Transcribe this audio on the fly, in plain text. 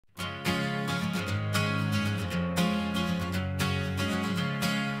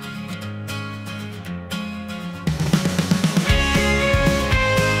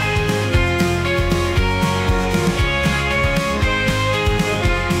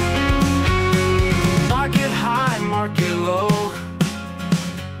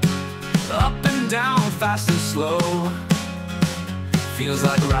slow. Feels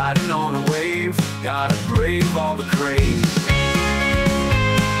like riding on a wave. Gotta brave all the crave.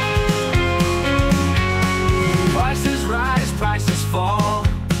 Prices rise, prices fall.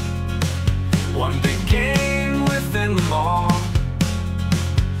 One big game within them all.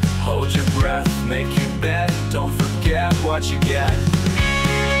 Hold your breath, make your bet. Don't forget what you get.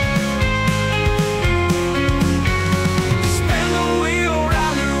 Spin the wheel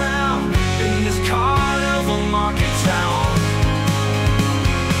round and round in this carnival market town.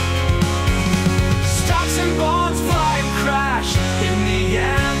 Stocks and bonds fly and crash. In the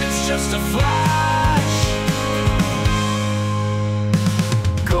end, it's just a flash.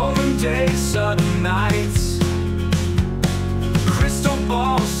 Golden days, sudden nights. Crystal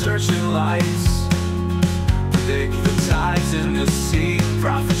balls, searching lights. Predict the tides in the sea.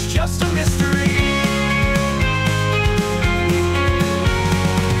 Profit's just a mystery.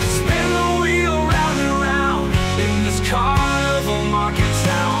 Spin the wheel round and round in this carnival market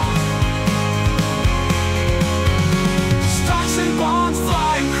town. Stocks and bonds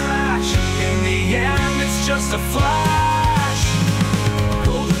fly and crash. In the end, it's just a flash.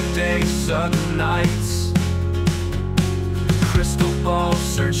 Golden days, sudden nights. Crystal balls,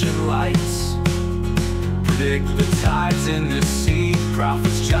 searching lights. Predict the tides in the sea.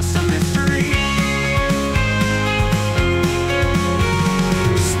 Profit's just a